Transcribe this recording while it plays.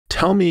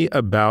Tell me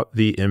about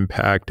the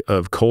impact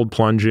of cold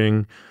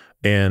plunging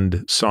and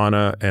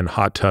sauna and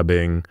hot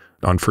tubbing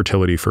on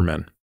fertility for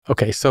men.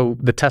 Okay, so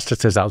the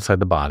testis is outside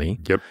the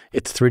body. Yep.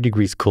 It's 3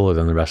 degrees cooler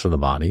than the rest of the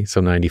body,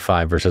 so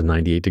 95 versus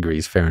 98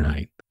 degrees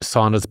Fahrenheit.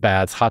 Saunas,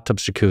 baths, hot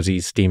tubs,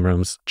 jacuzzis, steam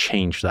rooms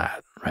change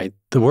that, right?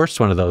 The worst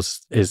one of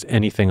those is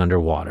anything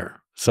underwater,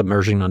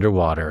 submerging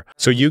underwater.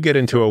 So you get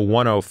into a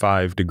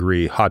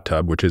 105-degree hot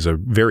tub, which is a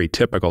very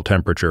typical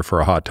temperature for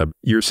a hot tub.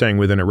 You're saying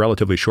within a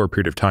relatively short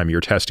period of time,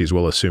 your testes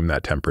will assume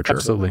that temperature.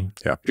 Absolutely.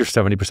 Yeah. You're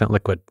 70%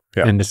 liquid,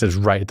 and this is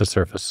right at the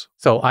surface.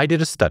 So I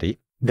did a study.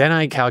 Then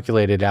I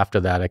calculated after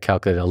that, I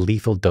calculated a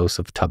lethal dose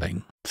of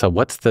tubbing. So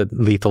what's the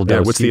lethal dose?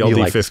 Yeah, what's the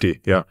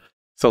LD50? Yeah.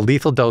 So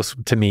lethal dose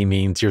to me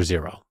means you're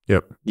zero.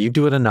 Yep. You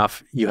do it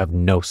enough, you have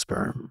no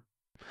sperm.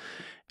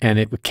 And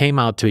it came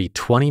out to be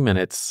 20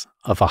 minutes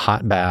of a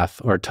hot bath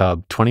or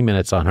tub, 20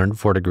 minutes on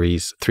 104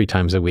 degrees, 3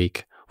 times a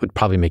week would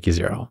probably make you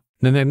zero.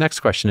 Then the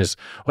next question is,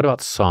 what about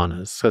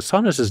saunas? So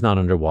saunas is not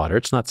underwater,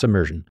 it's not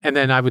submersion. And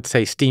then I would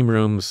say steam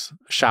rooms,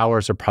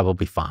 showers are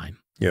probably fine.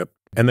 Yep.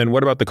 And then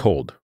what about the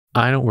cold?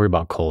 I don't worry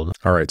about cold.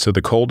 All right. So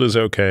the cold is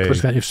okay.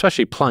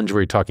 Especially plunge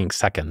where you're talking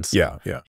seconds. Yeah. Yeah.